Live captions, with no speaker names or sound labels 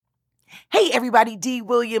Hey everybody, D.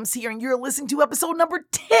 Williams here, and you're listening to episode number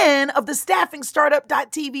 10 of the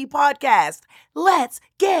StaffingStartup.tv podcast. Let's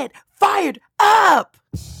get fired up!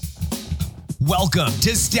 Welcome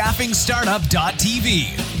to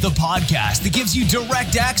StaffingStartup.tv, the podcast that gives you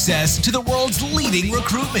direct access to the world's leading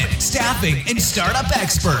recruitment, staffing, and startup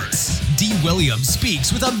experts. D. Williams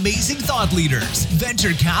speaks with amazing thought leaders,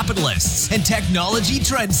 venture capitalists, and technology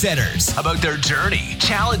trendsetters about their journey,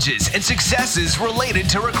 challenges, and successes related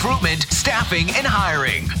to recruitment, staffing, and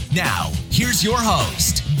hiring. Now, here's your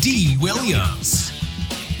host, D. Williams.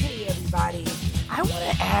 Hey everybody, I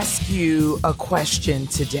want to ask you a question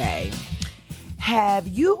today. Have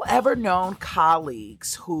you ever known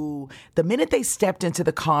colleagues who, the minute they stepped into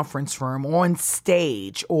the conference room, on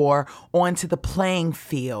stage, or onto the playing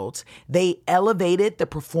field, they elevated the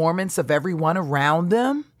performance of everyone around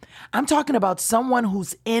them? I'm talking about someone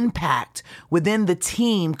whose impact within the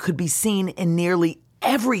team could be seen in nearly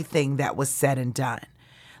everything that was said and done.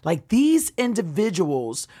 Like, these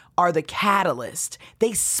individuals are the catalyst.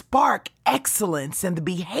 They spark excellence in the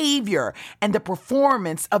behavior and the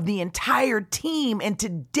performance of the entire team. And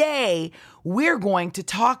today we're going to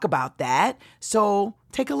talk about that. So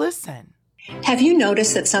take a listen. Have you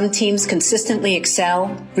noticed that some teams consistently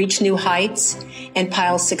excel, reach new heights, and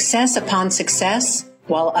pile success upon success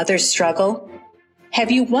while others struggle? Have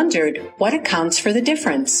you wondered what accounts for the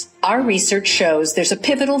difference? Our research shows there's a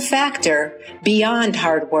pivotal factor beyond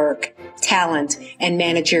hard work, talent, and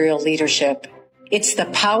managerial leadership. It's the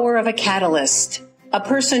power of a catalyst, a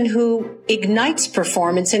person who ignites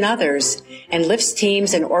performance in others and lifts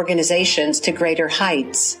teams and organizations to greater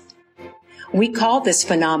heights. We call this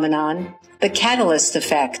phenomenon the catalyst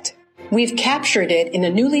effect. We've captured it in a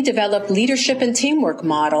newly developed leadership and teamwork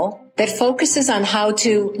model that focuses on how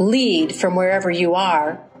to lead from wherever you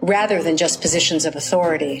are, rather than just positions of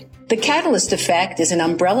authority. The catalyst effect is an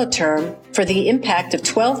umbrella term for the impact of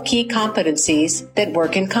 12 key competencies that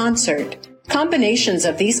work in concert. Combinations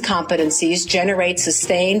of these competencies generate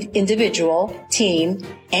sustained individual, team,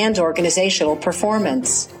 and organizational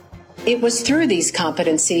performance. It was through these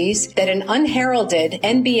competencies that an unheralded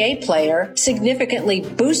NBA player significantly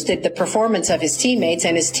boosted the performance of his teammates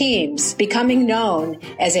and his teams, becoming known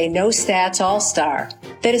as a no-stats all-star.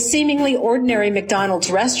 That a seemingly ordinary McDonald's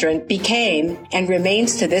restaurant became, and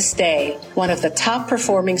remains to this day, one of the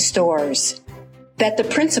top-performing stores. That the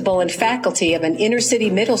principal and faculty of an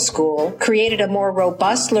inner-city middle school created a more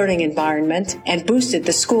robust learning environment and boosted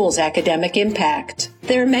the school's academic impact.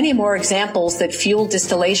 There are many more examples that fuel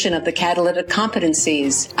distillation of the catalytic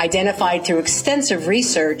competencies, identified through extensive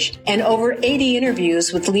research and over 80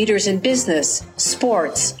 interviews with leaders in business,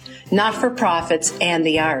 sports, not-for-profits, and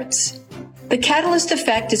the arts. The catalyst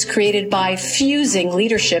effect is created by fusing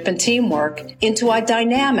leadership and teamwork into a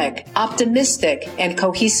dynamic, optimistic, and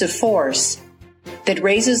cohesive force that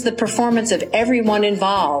raises the performance of everyone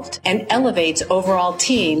involved and elevates overall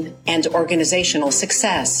team and organizational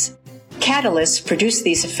success. Catalysts produce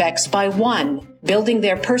these effects by 1, building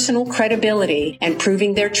their personal credibility and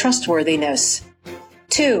proving their trustworthiness.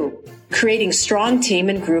 2, creating strong team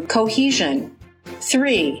and group cohesion.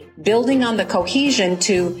 3, building on the cohesion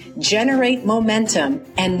to generate momentum.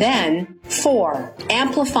 And then 4,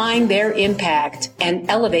 amplifying their impact and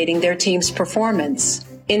elevating their team's performance.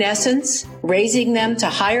 In essence, raising them to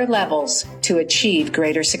higher levels to achieve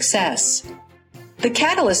greater success. The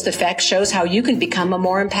catalyst effect shows how you can become a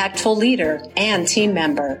more impactful leader and team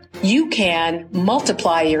member. You can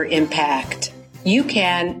multiply your impact. You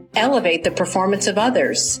can elevate the performance of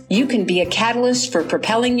others. You can be a catalyst for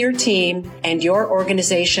propelling your team and your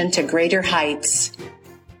organization to greater heights.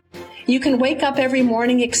 You can wake up every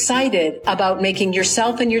morning excited about making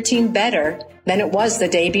yourself and your team better than it was the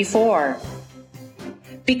day before.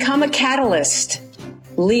 Become a catalyst.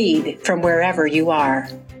 Lead from wherever you are.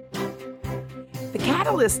 The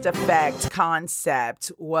catalyst effect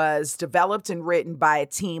concept was developed and written by a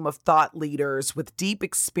team of thought leaders with deep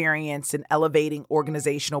experience in elevating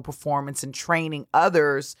organizational performance and training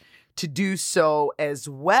others to do so as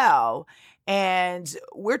well. And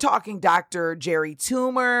we're talking Dr. Jerry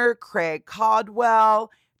Toomer, Craig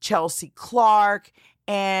Caldwell, Chelsea Clark,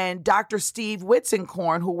 and Dr. Steve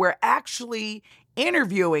Weitzenkorn, who we're actually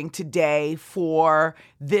interviewing today for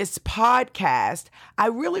this podcast. I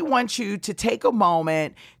really want you to take a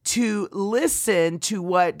moment to listen to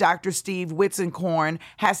what Dr. Steve Weitzenkorn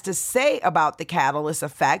has to say about the catalyst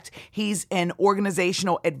effect. He's an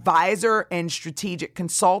organizational advisor and strategic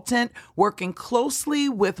consultant working closely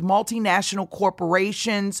with multinational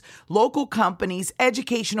corporations, local companies,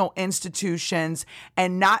 educational institutions,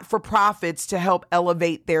 and not-for-profits to help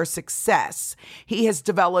elevate their success. He has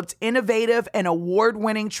developed innovative and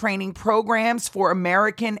award-winning training programs for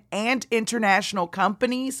American and international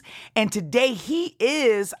companies, and today he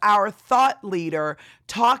is our thought leader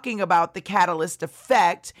talking about the catalyst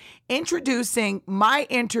effect, introducing my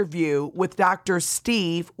interview with Dr.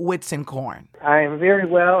 Steve Weitzenkorn. I am very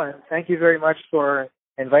well, and thank you very much for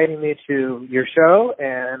inviting me to your show,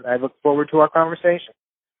 and I look forward to our conversation.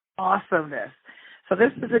 Awesomeness. So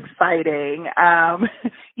this is exciting. I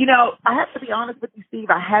have to be honest with you, Steve.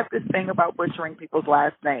 I have this thing about butchering people's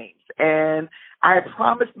last names, and I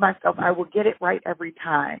promised myself I will get it right every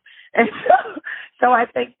time. And so I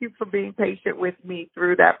thank you for being patient with me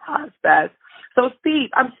through that process. So, Steve,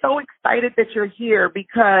 I'm so excited that you're here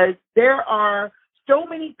because there are so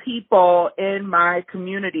many people in my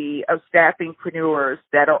community of staffingpreneurs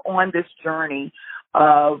that are on this journey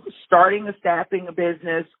of starting a staffing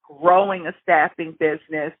business, growing a staffing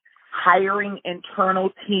business, hiring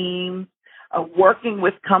internal teams, working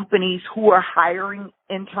with companies who are hiring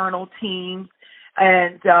internal teams,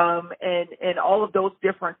 and all of those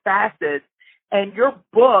different facets. And your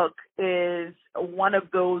book is one of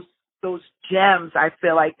those gems I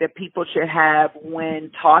feel like that people should have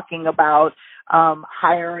when talking about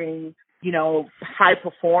hiring, high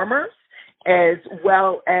performers as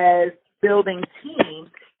well as building teams.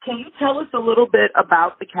 Can you tell us a little bit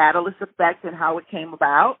about the catalyst effect and how it came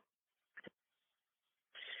about?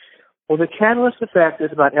 Well, the catalyst effect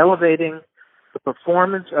is about elevating the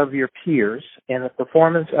performance of your peers and the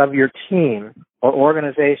performance of your team or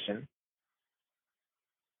organization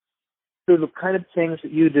through the kind of things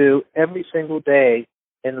that you do every single day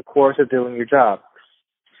in the course of doing your job.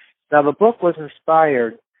 Now, the book was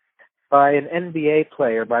inspired by an NBA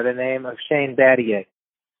player by the name of Shane Battier.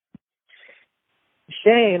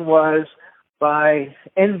 Shane was, by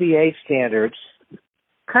NBA standards,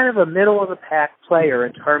 kind of a middle-of-the-pack player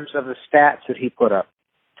in terms of the stats that he put up.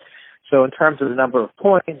 So in terms of the number of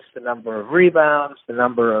points, the number of rebounds, the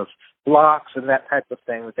number of blocks, and that type of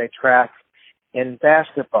thing that they track in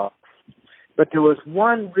basketball. But there was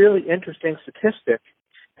one really interesting statistic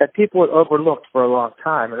that people had overlooked for a long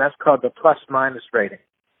time, and that's called the plus-minus rating.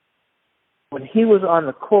 When he was on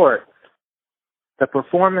the court, the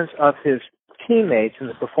performance of his teammates and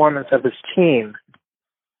the performance of his team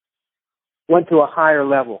went to a higher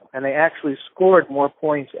level, and they actually scored more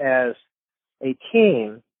points as a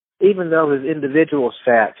team, even though his individual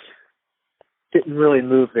stats didn't really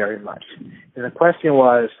move very much. And the question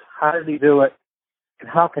was, how did he do it, and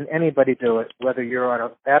how can anybody do it, whether you're on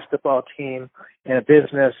a basketball team, in a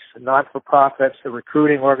business, not-for-profits, a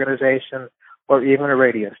recruiting organization, or even a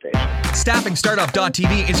radio station.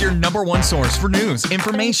 StaffingStartup.tv is your #1 source for news,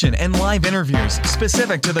 information, and live interviews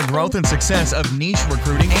specific to the growth and success of niche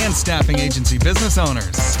recruiting and staffing agency business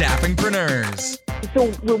owners, staffingpreneurs. So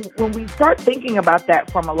when we start thinking about that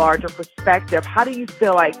from a larger perspective, how do you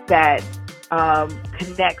feel like that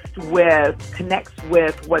connects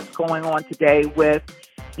with what's going on today with,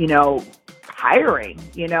 hiring,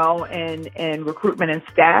 and recruitment and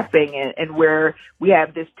staffing and where we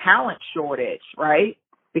have this talent shortage, right?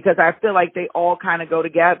 Because I feel like they all kind of go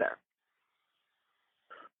together.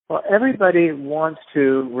 Well, everybody wants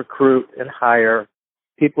to recruit and hire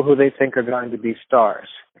people who they think are going to be stars.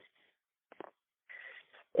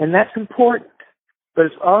 And that's important. But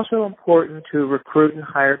it's also important to recruit and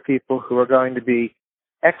hire people who are going to be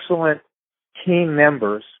excellent team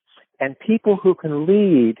members and people who can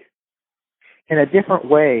lead in a different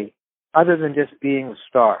way other than just being a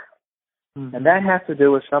star. Mm-hmm. And that has to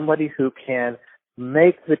do with somebody who can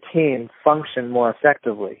make the team function more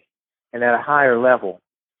effectively and at a higher level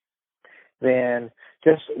than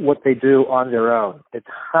just what they do on their own. It's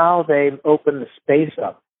how they open the space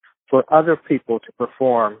up for other people to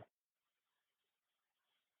perform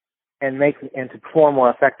and to perform more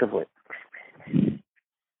effectively.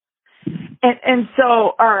 And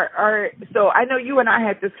so so I know you and I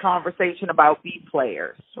had this conversation about B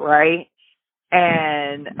players, right?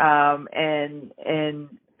 And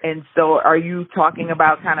so are you talking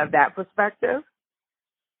about kind of that perspective?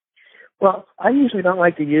 Well, I usually don't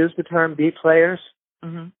like to use the term B players.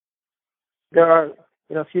 Mm-hmm. There are,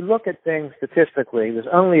 if you look at things statistically, there's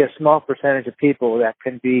only a small percentage of people that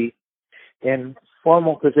can be in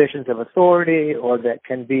formal positions of authority or that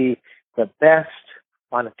can be the best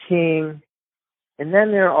on a team. And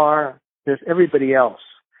then there's everybody else.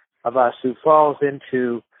 of us who falls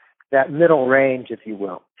into that middle range, if you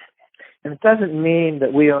will. And it doesn't mean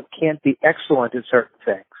that we can't be excellent at certain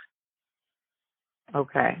things.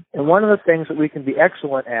 Okay. And one of the things that we can be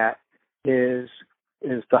excellent at is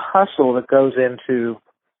the hustle that goes into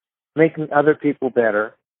making other people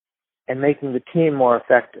better and making the team more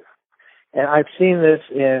effective. And I've seen this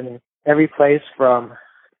in every place from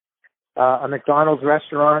a McDonald's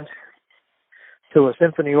restaurant to a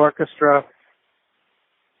symphony orchestra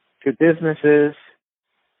to businesses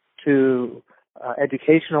to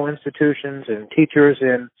educational institutions and teachers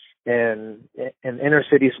in inner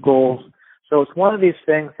city schools. So it's one of these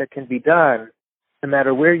things that can be done no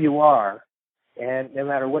matter where you are and no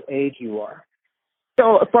matter what age you are.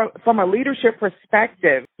 So from a leadership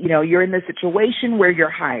perspective, you're in the situation where you're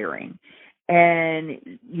hiring and,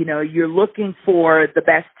 you're looking for the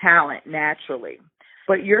best talent naturally.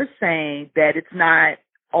 But you're saying that it's not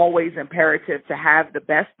always imperative to have the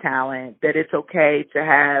best talent, that it's okay to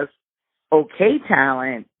have okay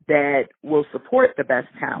talent that will support the best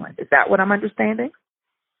talent. Is that what I'm understanding?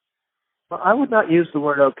 Well, I would not use the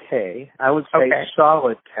word okay. I would say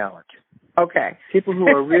solid talent. Okay. People who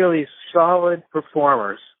are really solid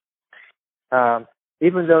performers,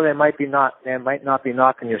 even though they might not be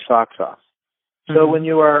knocking your socks off. So when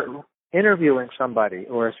you are interviewing somebody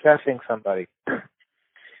or assessing somebody,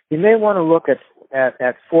 you may want to look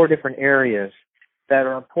at 4 different areas that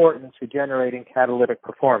are important to generating catalytic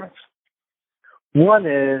performance. One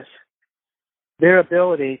is their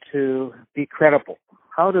ability to be credible.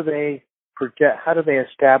 How do they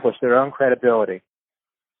establish their own credibility?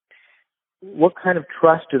 What kind of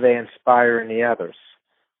trust do they inspire in the others?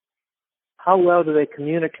 How well do they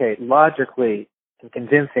communicate logically and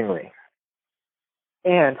convincingly?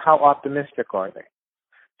 And how optimistic are they?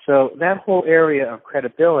 So that whole area of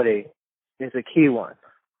credibility is a key one.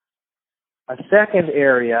 A second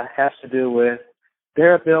area has to do with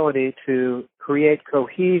their ability to create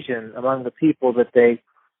cohesion among the people that they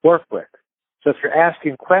work with. So if you're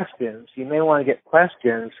asking questions, you may want to get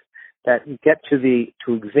questions that get to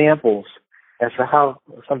examples as to how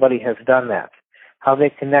somebody has done that, how they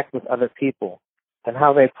connect with other people, and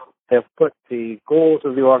how they've put the goals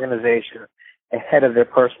of the organization ahead of their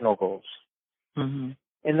personal goals. Mm-hmm.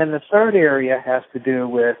 And then the third area has to do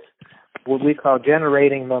with what we call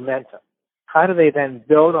generating momentum. How do they then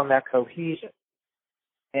build on that cohesion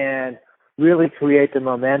and really create the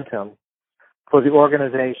momentum for the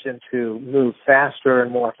organization to move faster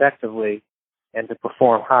and more effectively and to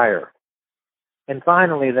perform higher? And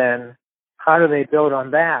finally, then, how do they build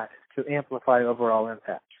on that to amplify overall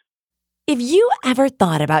impact? If you ever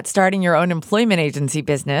thought about starting your own employment agency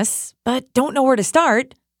business, but don't know where to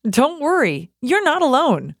start, don't worry, you're not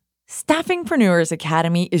alone. Staffingpreneurs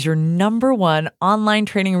Academy is your #1 online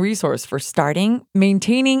training resource for starting,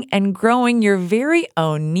 maintaining, and growing your very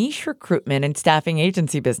own niche recruitment and staffing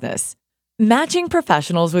agency business. Matching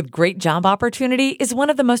professionals with great job opportunity is one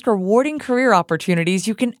of the most rewarding career opportunities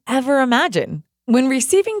you can ever imagine. When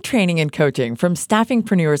receiving training and coaching from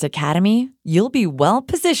Staffingpreneurs Academy, you'll be well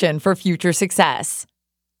positioned for future success.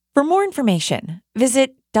 For more information,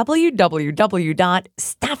 visit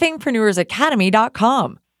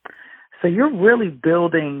www.staffingpreneursacademy.com. So you're really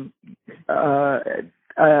building a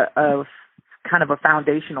kind of a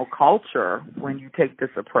foundational culture when you take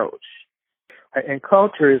this approach. And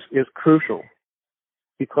culture is crucial,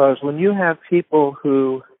 because when you have people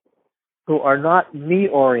who are not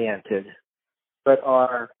me-oriented, but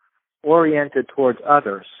are oriented towards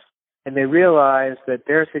others, and they realize that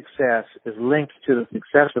their success is linked to the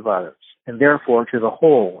success of others, and therefore to the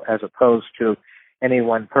whole as opposed to any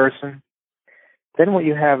one person, then what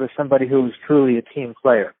you have is somebody who is truly a team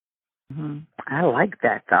player. Mm-hmm. I like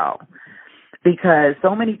that, though, because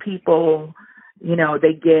so many people, they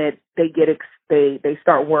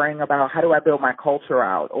start worrying about, how do I build my culture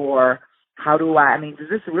out, or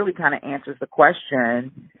this really kind of answers the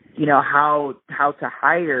question, how to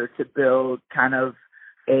hire to build kind of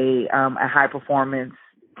a high performance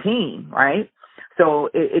team, right? So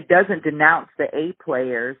it doesn't denounce the A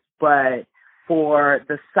players, but for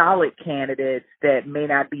the solid candidates that may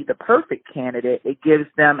not be the perfect candidate, it gives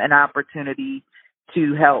them an opportunity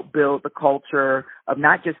to help build the culture of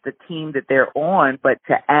not just the team that they're on, but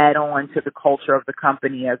to add on to the culture of the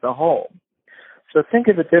company as a whole. So think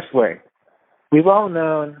of it this way. We've all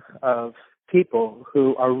known of people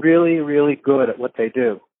who are really, really good at what they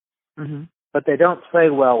do, mm-hmm. but they don't play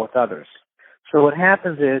well with others. So what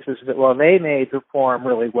happens is that while they may perform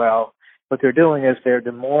really well, what they're doing is they're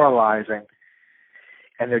demoralizing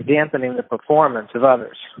and they're dampening the performance of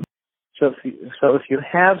others. So if you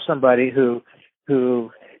have somebody who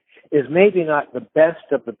is maybe not the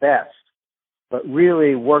best of the best, but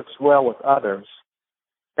really works well with others,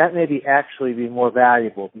 that may actually be more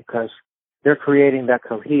valuable because they're creating that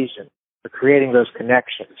cohesion. They're creating those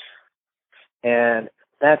connections. And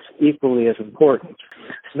that's equally as important.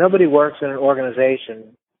 Nobody works in an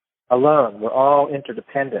organization alone. We're all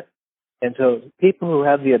interdependent. And so people who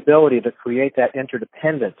have the ability to create that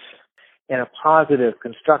interdependence in a positive,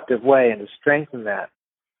 constructive way and to strengthen that,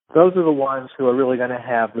 those are the ones who are really going to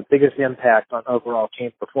have the biggest impact on overall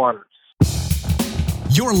team performance.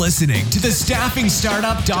 You're listening to the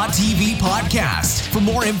StaffingStartup.tv podcast. For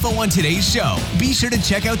more info on today's show, be sure to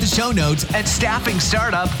check out the show notes at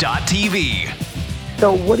StaffingStartup.tv.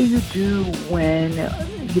 So what do you do when,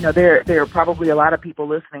 there are probably a lot of people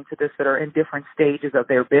listening to this that are in different stages of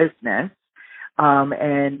their business,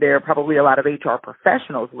 and there are probably a lot of HR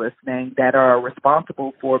professionals listening that are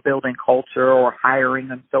responsible for building culture or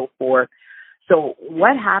hiring and so forth. So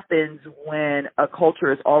what happens when a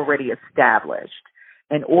culture is already established?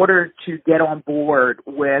 In order to get on board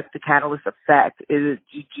with the Catalyst Effect, do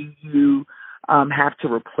you have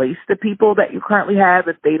to replace the people that you currently have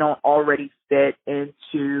if they don't already fit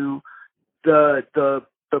into the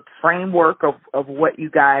framework of what you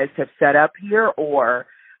guys have set up here, or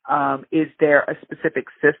is there a specific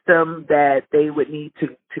system that they would need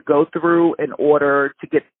to go through in order to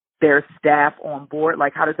get their staff on board?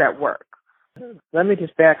 Like, how does that work? Let me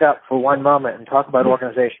just back up for one moment and talk about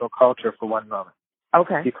organizational culture for one moment.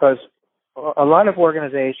 Okay. Because a lot of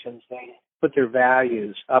organizations, they put their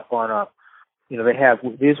values up. They have,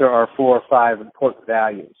 these are our 4 or 5 important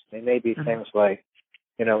values. They may be things like,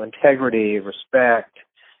 integrity, respect,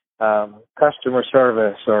 customer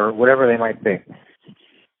service, or whatever they might be.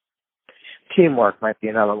 Teamwork might be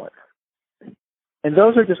another one. And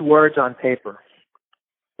those are just words on paper.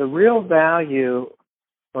 The real value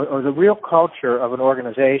or the real culture of an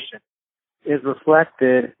organization is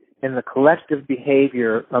reflected in the collective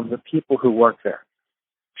behavior of the people who work there.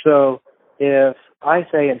 So if I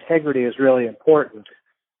say integrity is really important,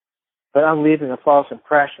 but I'm leaving a false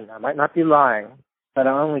impression, I might not be lying, but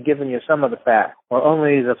I'm only giving you some of the facts, or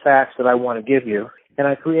only the facts that I want to give you, and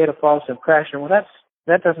I create a false impression, well,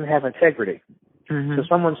 that doesn't have integrity. Mm-hmm. So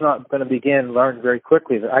someone's not going to learn very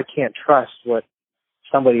quickly that I can't trust what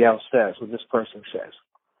somebody else says, what this person says.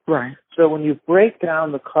 Right. So when you break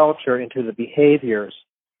down the culture into the behaviors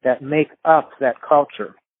that make up that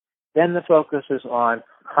culture, then the focus is on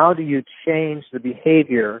how do you change the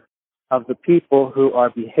behavior of the people who are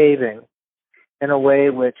behaving in a way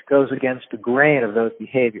which goes against the grain of those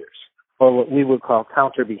behaviors, or what we would call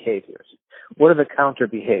counter behaviors. What are the counter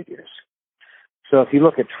behaviors? So if you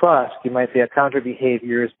look at trust, you might say a counter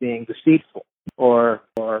behavior is being deceitful or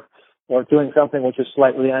doing something which is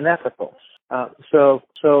slightly unethical. When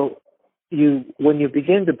you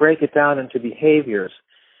begin to break it down into behaviors,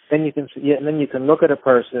 then you can look at a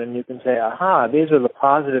person and you can say, aha, these are the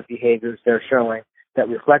positive behaviors they're showing that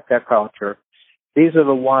reflect that culture. These are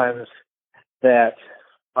the ones that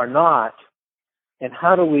are not. And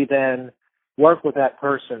how do we then work with that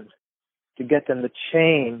person to get them to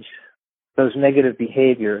change those negative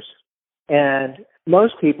behaviors? And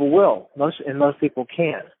most people will. Most people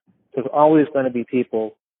can. There's always going to be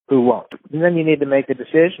people who won't. And then you need to make a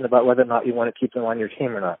decision about whether or not you want to keep them on your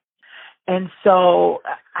team or not. And so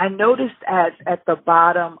I noticed at the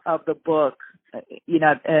bottom of the book,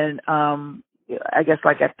 and I guess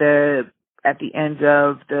like at the end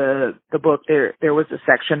of the book, there was a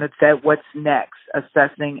section that said, "What's next?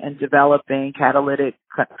 Assessing and developing catalytic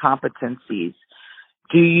competencies."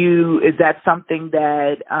 Is that something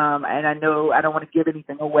that, and I know I don't want to give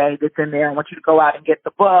anything away that's in there. I want you to go out and get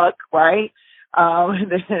the book, right?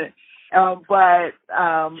 And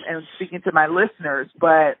speaking to my listeners,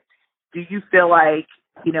 but do you feel like,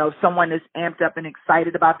 someone is amped up and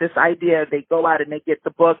excited about this idea, they go out and they get the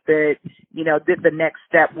book, that, the next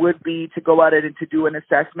step would be to go out and to do an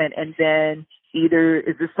assessment, and then either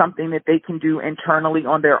is this something that they can do internally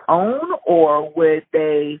on their own, or would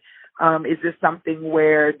they, is this something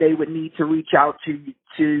where they would need to reach out to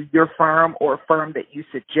your firm or a firm that you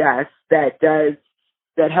suggest that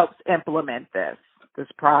helps implement this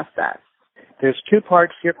process? There's 2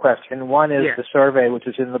 parts to your question. One is the survey, which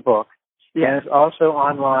is in the book. Yeah. And it's also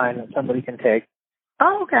online that somebody can take.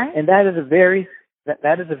 Oh, okay. And that is a very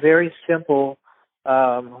simple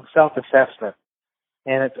self-assessment.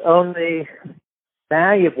 And it's only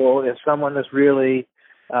valuable if someone is really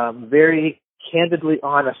very candidly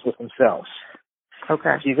honest with themselves.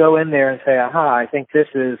 Okay. If you go in there and say, aha, I think this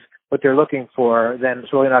is what they're looking for, then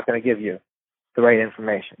it's really not going to give you the right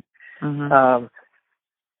information. Mm-hmm.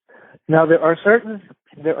 Now, there are certain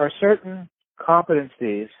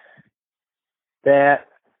competencies that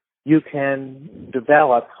you can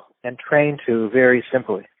develop and train to very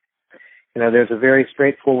simply. There's a very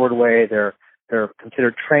straightforward way. They're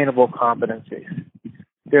considered trainable competencies.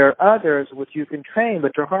 There are others which you can train,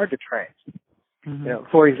 but they're hard to train. Mm-hmm.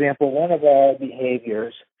 For example, one of our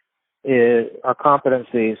behaviors our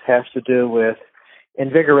competencies has to do with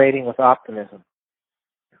invigorating with optimism.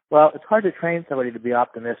 Well, it's hard to train somebody to be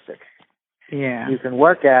optimistic. Yeah. You can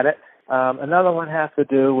work at it. Another one has to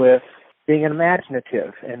do with being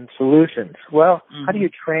imaginative and solutions. Well, how do you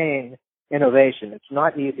train innovation? It's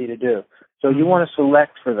not easy to do. So you want to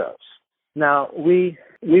select for those. Now, we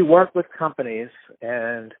work with companies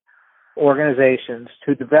and organizations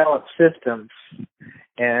to develop systems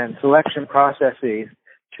and selection processes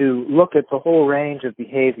to look at the whole range of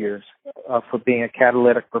behaviors for being a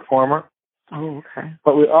catalytic performer. Oh, okay.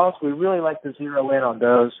 But we really like to zero in on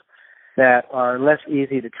those that are less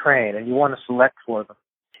easy to train, and you want to select for them.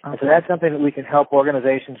 Okay. So that's something that we can help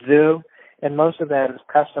organizations do, and most of that is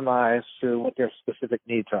customized to what their specific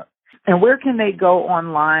needs are. And where can they go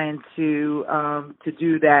online to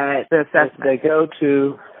do that, the assessment? If they go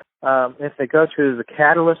to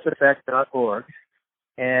thecatalyst.org,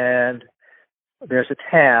 and there's a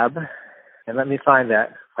tab, and let me find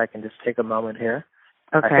that. If I can just take a moment here.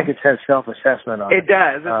 Okay. I think it says self-assessment on it. It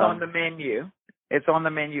does. It's on the menu. It's on the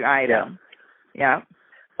menu item. Yeah.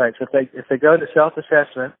 Right. So if they go to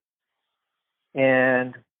self-assessment,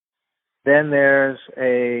 and then there's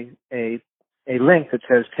a link that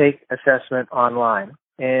says take assessment online,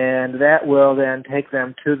 and that will then take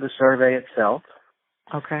them to the survey itself.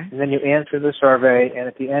 Okay. And then you answer the survey, and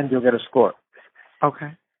at the end you'll get a score.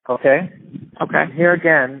 Okay. Okay? Okay. Here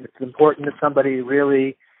again, it's important that somebody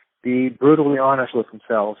really be brutally honest with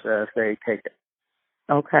themselves as they take it.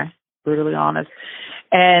 Okay. Brutally honest.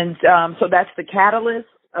 And so that's the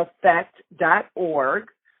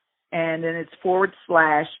catalysteffect.org, and then it's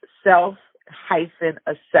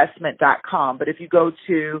 /self-assessment.com. But if you go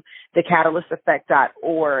to the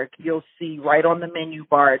catalysteffect.org, you'll see right on the menu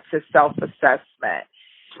bar, it says self-assessment.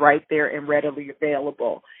 It's right there and readily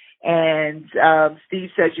available. And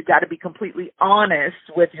Steve says you've got to be completely honest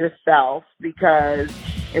with yourself because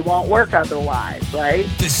it won't work otherwise, right?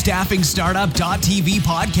 The StaffingStartup.tv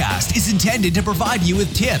podcast is intended to provide you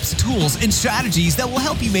with tips, tools, and strategies that will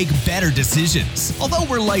help you make better decisions. Although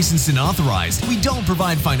we're licensed and authorized, we don't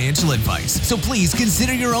provide financial advice. So please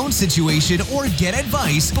consider your own situation or get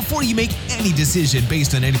advice before you make any decision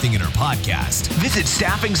based on anything in our podcast. Visit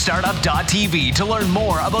StaffingStartup.tv to learn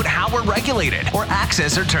more about how we're regulated or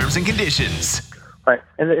access our terms and conditions. Right.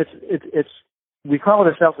 And we call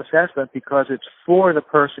it a self-assessment because it's for the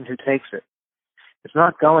person who takes it. It's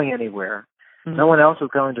not going anywhere. Mm-hmm. No one else is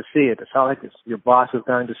going to see it. It's not like your boss is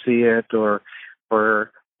going to see it or your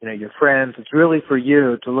friends. It's really for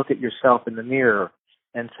you to look at yourself in the mirror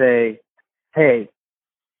and say, hey,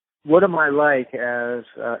 what am I like as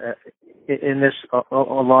in this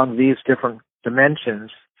along these different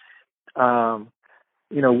dimensions?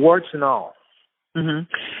 Warts and all. Mm-hmm.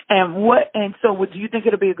 And so do you think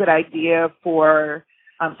it'll be a good idea for,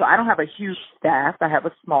 so I don't have a huge staff, I have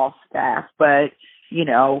a small staff, but,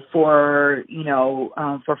 for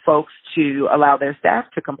folks to allow their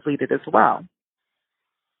staff to complete it as well.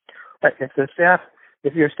 But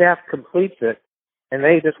if your staff completes it and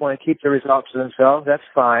they just want to keep the results to themselves, that's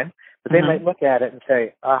fine. But they might look at it and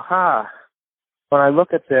say, aha, when I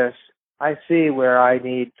look at this, I see where I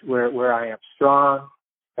am strong,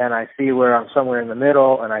 and I see where I'm somewhere in the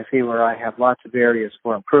middle, and I see where I have lots of areas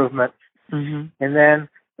for improvement. Mm-hmm. And then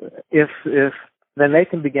then they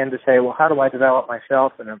can begin to say, well, how do I develop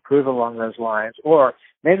myself and improve along those lines? Or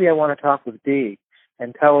maybe I want to talk with Dee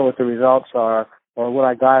and tell her what the results are or what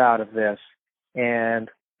I got out of this and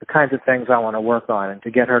the kinds of things I want to work on and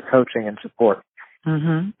to get her coaching and support.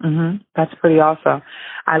 Mm-hmm. Mm-hmm. That's pretty awesome.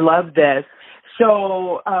 I love this.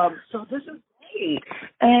 So this is great.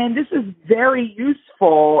 And this is very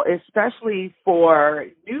useful, especially for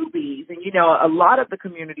newbies. And, a lot of the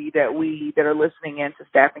community that are listening into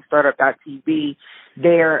StaffingStartup.tv,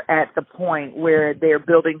 they're at the point where they're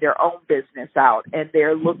building their own business out and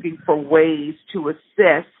they're looking for ways to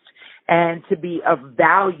assist and to be of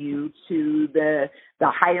value to the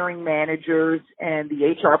hiring managers and the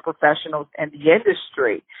HR professionals and the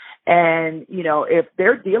industry. And, if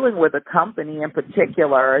they're dealing with a company in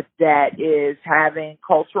particular that is having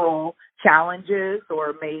cultural challenges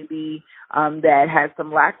or maybe that has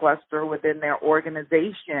some lackluster within their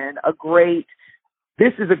organization,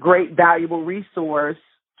 this is a great valuable resource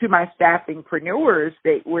to my staffingpreneurs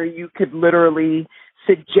where you could literally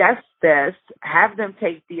suggest this, have them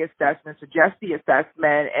take the assessment, suggest the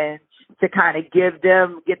assessment, and to kind of get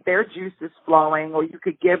their juices flowing, or you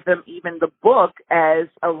could give them even the book as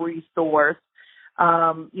a resource,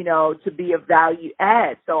 to be a value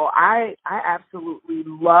add. So I absolutely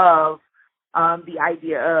love the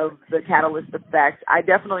idea of the catalyst effect. I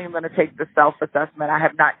definitely am going to take the self-assessment. I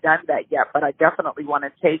have not done that yet, but I definitely want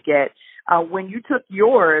to take it. When you took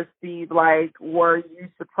yours, Steve, were you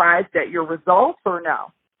surprised at your results or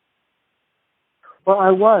no? Well,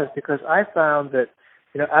 I was, because I found that,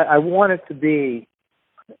 I wanted to be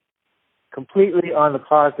completely on the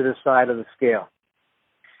positive side of the scale.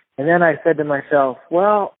 And then I said to myself,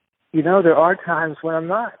 well, there are times when I'm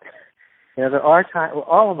not. There are times,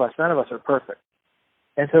 all of us, none of us are perfect.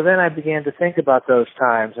 And so then I began to think about those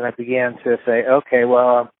times, and I began to say, okay,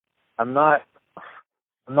 well, I'm not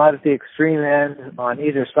at the extreme end on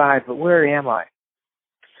either side, but where am I?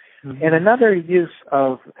 Mm-hmm. And another use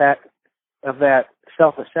of that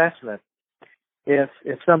self-assessment, if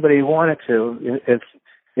somebody wanted to,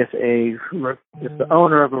 if the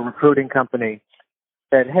owner of a recruiting company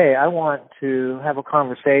said, hey, I want to have a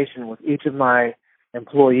conversation with each of my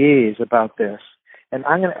employees about this, and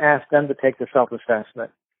I'm going to ask them to take the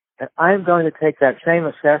self-assessment, and I'm going to take that same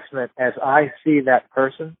assessment as I see that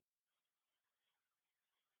person,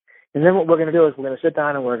 and then what we're going to do is we're going to sit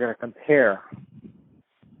down and we're going to compare.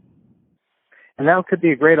 And that could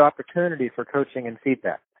be a great opportunity for coaching and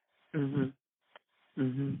feedback. Mm-hmm.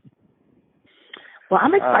 Mm-hmm. Well,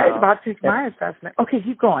 I'm excited about taking my assessment. Okay,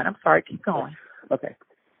 keep going. I'm sorry, keep going. Okay.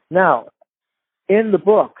 Now, in the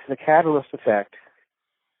book, The Catalyst Effect,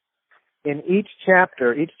 in each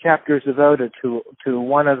chapter is devoted to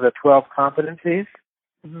one of the 12 competencies.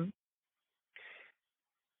 Mm-hmm.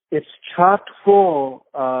 It's chock full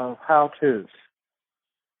of how-tos.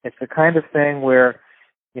 It's the kind of thing where,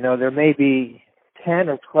 there may be 10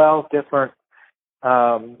 or 12 different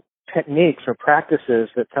techniques or practices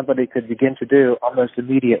that somebody could begin to do almost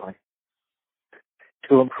immediately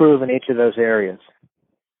to improve in each of those areas.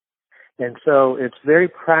 And so it's very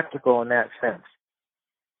practical in that sense.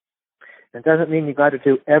 It doesn't mean you've got to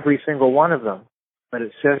do every single one of them, but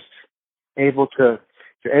it's just you're able to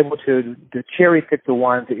cherry pick the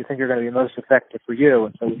ones that you think are going to be most effective for you.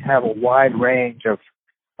 And so we have a wide range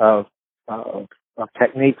of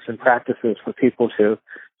techniques and practices for people to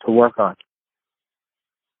work on.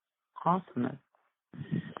 Awesome.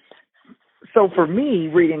 So for me,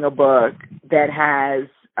 reading a book that has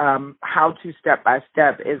how to step by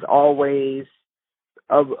step is always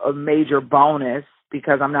a major bonus,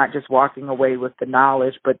 because I'm not just walking away with the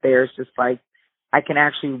knowledge, but there's just I can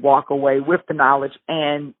actually walk away with the knowledge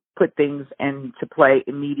and put things into play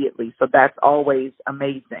immediately. So that's always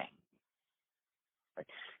amazing.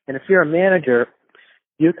 And if you're a manager,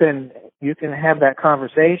 you can have that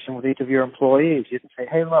conversation with each of your employees. You can say,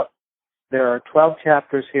 hey, look, there are 12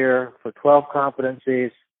 chapters here for 12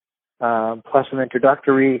 competencies, plus some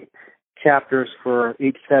introductory chapters for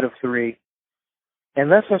each set of 3. And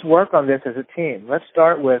let's just work on this as a team. Let's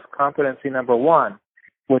start with competency number 1,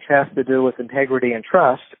 which has to do with integrity and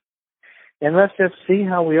trust. And let's just see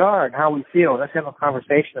how we are and how we feel. Let's have a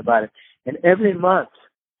conversation about it. And every month,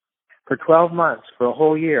 for 12 months, for a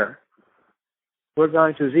whole year, we're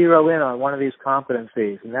going to zero in on one of these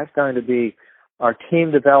competencies, and that's going to be our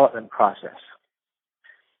team development process.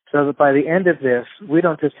 So that by the end of this, we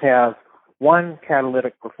don't just have one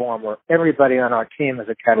catalytic performer. Everybody on our team is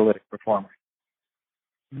a catalytic performer.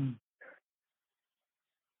 I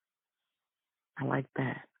like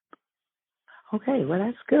that. Okay, well,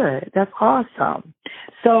 that's good. That's awesome.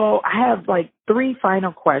 So I have 3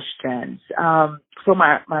 final questions. So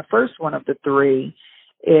my first one of the 3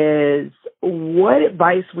 is, what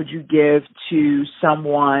advice would you give to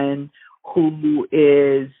someone who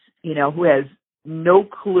is, who has no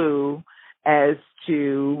clue as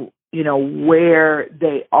to, where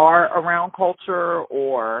they are around culture,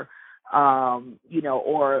 or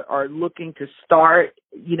or looking to start,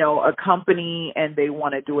 a company and they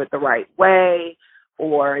want to do it the right way,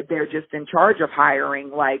 or they're just in charge of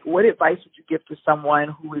hiring? What advice would you give to someone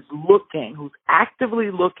who's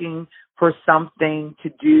actively looking for something to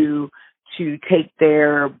do to take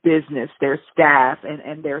their business, their staff,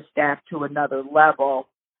 and their staff to another level?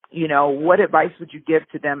 What advice would you give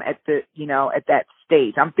to them at at that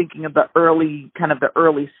stage? I'm thinking of the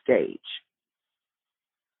early stage.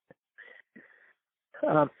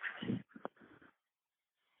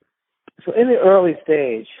 So in the early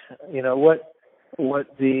stage,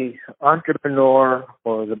 what the entrepreneur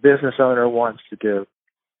or the business owner wants to do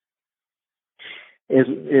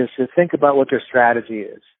is to think about what their strategy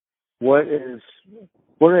is. What are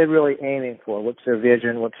they really aiming for? What's their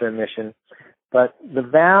vision? What's their mission? But the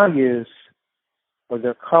values or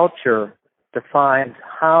their culture defines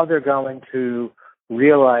how they're going to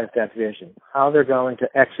realize that vision, how they're going to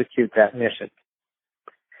execute that mission.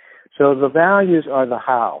 So the values are the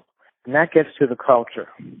how, and that gets to the culture.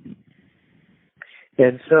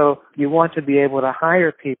 And so you want to be able to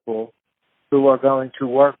hire people who are going to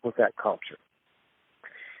work with that culture.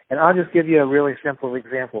 And I'll just give you a really simple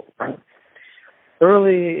example.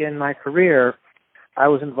 Early in my career, I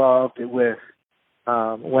was involved with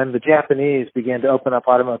when the Japanese began to open up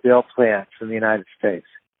automobile plants in the United States.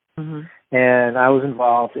 Mm-hmm. And I was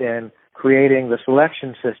involved in creating the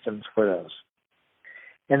selection systems for those.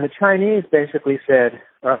 And the Chinese basically said,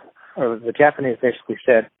 or the Japanese basically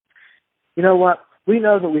said, you know what, we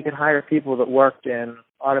know that we can hire people that worked in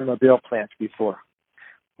automobile plants before.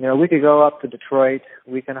 You know, we could go up to Detroit,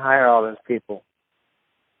 we can hire all those people.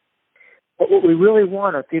 But what we really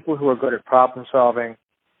want are people who are good at problem solving,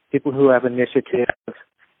 people who have initiative,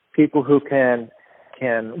 people who can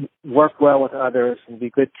work well with others and be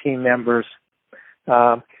good team members.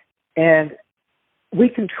 And we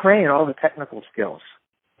can train all the technical skills.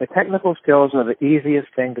 The technical skills are the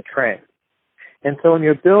easiest thing to train. And so when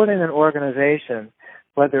you're building an organization,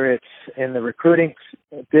 whether it's in the recruiting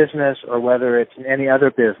business or whether it's in any other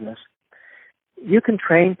business, you can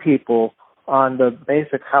train people on the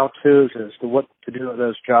basic how-tos as to what to do with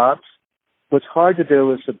those jobs. What's hard to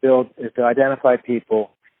do is to identify people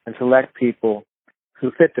and select people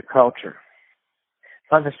who fit the culture.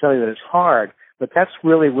 Not necessarily that it's hard, but that's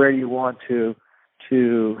really where you want to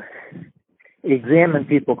examine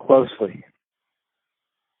people closely,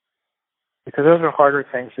 because those are harder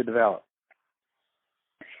things to develop.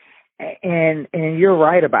 And you're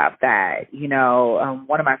right about that. You know,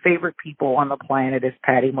 one of my favorite people on the planet is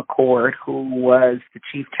Patty McCord, who was the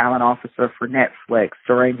chief talent officer for Netflix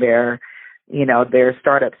during their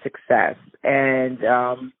startup success. And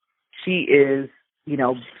she is,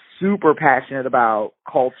 super passionate about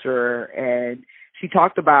culture. And she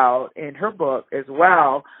talked about in her book as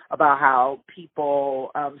well about how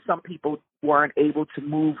some people weren't able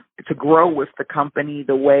to grow with the company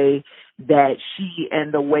the way that she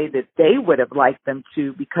and the way that they would have liked them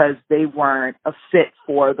to, because they weren't a fit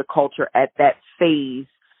for the culture at that phase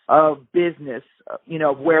of business,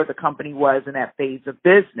 where the company was in that phase of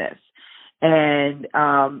business. And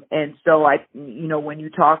so when you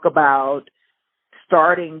talk about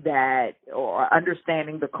starting that or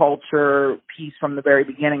understanding the culture piece from the very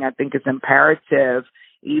beginning, I think is imperative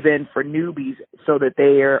even for newbies, so that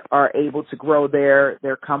they are able to grow their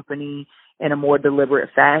company in a more deliberate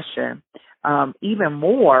fashion. Even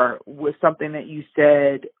more with something that you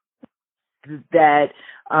said, that,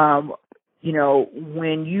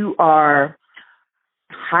 when you are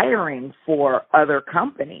hiring for other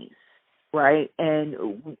companies, right, and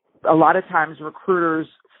a lot of times recruiters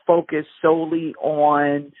focus solely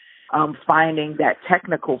on finding that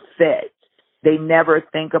technical fit. They never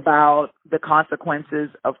think about the consequences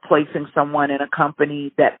of placing someone in a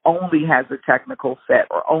company that only has a technical fit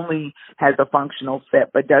or only has a functional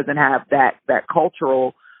fit, but doesn't have that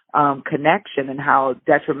cultural connection, and how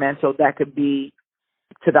detrimental that could be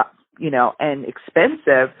to the, and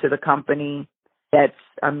expensive to the company that's,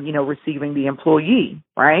 receiving the employee,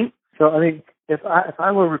 right? So, I mean, if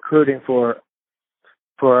I were recruiting for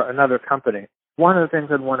another company, one of the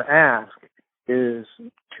things I'd want to ask is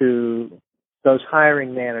to those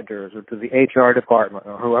hiring managers or to the HR department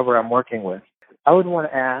or whoever I'm working with, I would want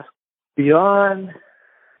to ask, beyond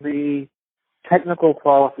the technical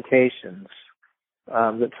qualifications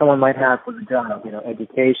that someone might have for the job,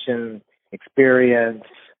 education, experience,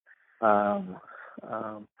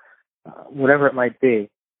 whatever it might be,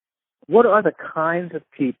 what are the kinds of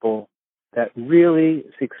people that really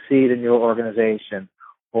succeed in your organization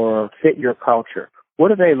or fit your culture? What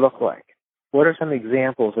do they look like? What are some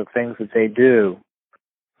examples of things that they do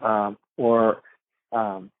or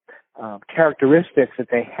characteristics that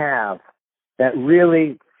they have that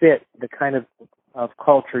really fit the kind of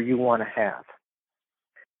culture you want to have?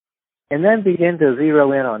 And then begin to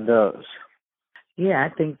zero in on those. Yeah, I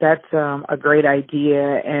think that's a great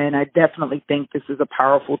idea, and I definitely think this is a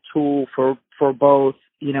powerful tool for both,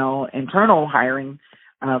 internal hiring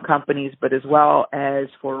companies, but as well as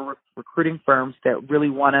for recruiting firms that really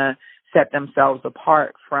want to set themselves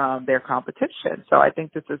apart from their competition. So I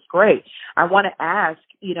think this is great. I want to ask,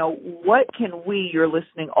 what can we, your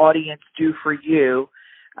listening audience, do for you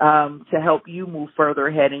to help you move further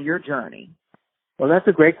ahead in your journey? Well, that's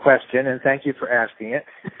a great question, and thank you for asking it.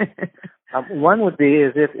 One would be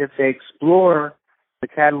is if they explore The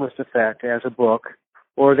Catalyst Effect as a book,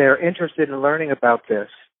 or they're interested in learning about this,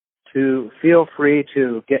 to feel free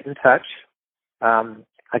to get in touch.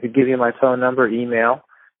 I could give you my phone number, email,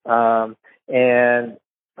 and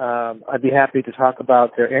I'd be happy to talk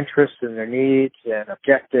about their interests and their needs and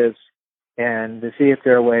objectives and to see if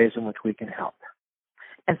there are ways in which we can help.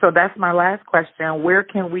 And so that's my last question. Where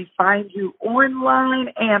can we find you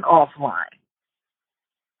online and offline?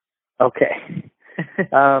 Okay.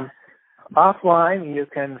 Offline, you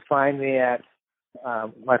can find me at,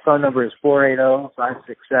 my phone number is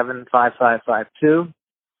 480-567-5552.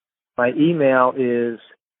 My email is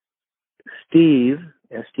Steve,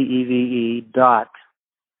 S-T-E-V-E,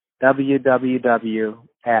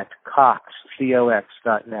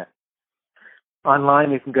 www.cox.net.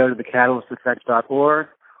 Online, you can go to thecatalyst.org,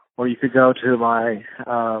 or you could go to my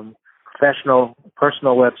personal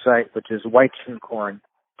website, which is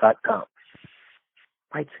Weitzenkorn.com.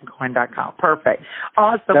 Weitzenkorn.com. Perfect.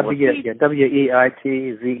 Awesome.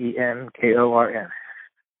 Weitzenkorn.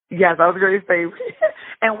 Yes, I was going to say,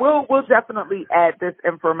 and we'll definitely add this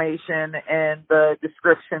information in the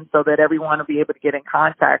description so that everyone will be able to get in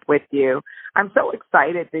contact with you. I'm so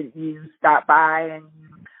excited that you stopped by and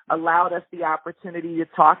allowed us the opportunity to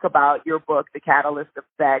talk about your book, The Catalyst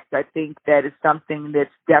Effect. I think that is something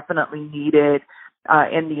that's definitely needed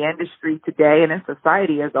in the industry today and in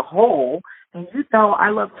society as a whole. And you know, I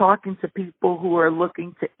love talking to people who are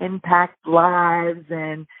looking to impact lives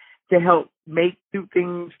and to help do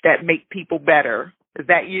things that make people better. Is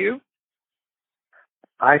that you?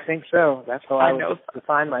 I think so. That's how I would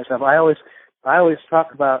define myself. I always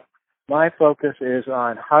talk about my focus is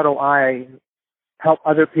on how do I help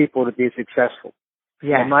other people to be successful.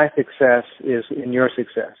 Yeah. And my success is in your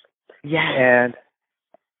success. Yeah. And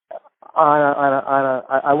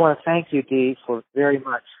I want to thank you, Dee, very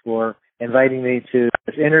much for inviting me to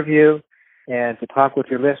this interview and to talk with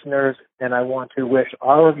your listeners. And I want to wish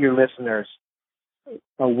all of your listeners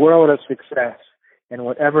a world of success in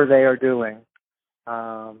whatever they are doing,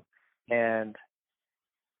 and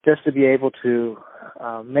just to be able to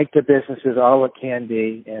make their businesses all it can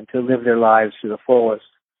be and to live their lives to the fullest.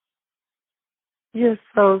 You're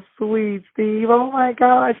so sweet, Steve. Oh, my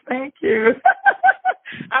gosh. Thank you.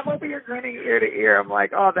 I'm over here grinning ear to ear. I'm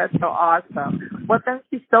like, oh, that's so awesome. Well, thank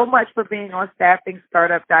you so much for being on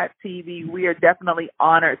StaffingStartup.tv. We are definitely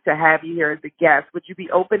honored to have you here as a guest. Would you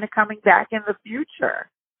be open to coming back in the future?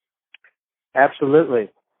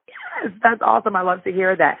 Absolutely. Yes, that's awesome. I love to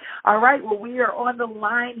hear that. All right. Well, we are on the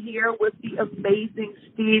line here with the amazing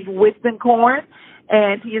Steve Weitzenkorn,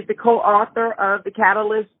 and he is the co-author of The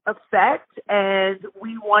Catalyst Effect. And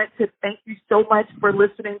we want to thank you so much for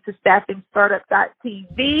listening to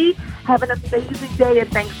StaffingStartup.tv. Have an amazing day,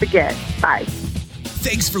 and thanks again. Bye.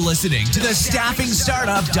 Thanks for listening to the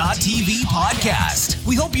StaffingStartup.tv podcast.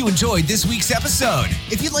 We hope you enjoyed this week's episode.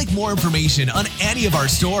 If you'd like more information on any of our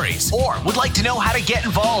stories or would like to know how to get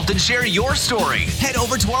involved and share your story, head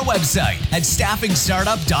over to our website at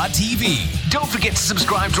StaffingStartup.tv. Don't forget to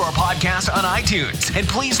subscribe to our podcast on iTunes, and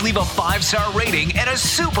please leave a 5-star rating and a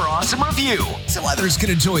super awesome review so others can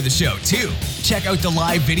enjoy the show too. Check out the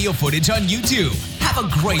live video footage on YouTube. Have a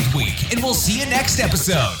great week, and we'll see you next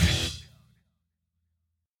episode.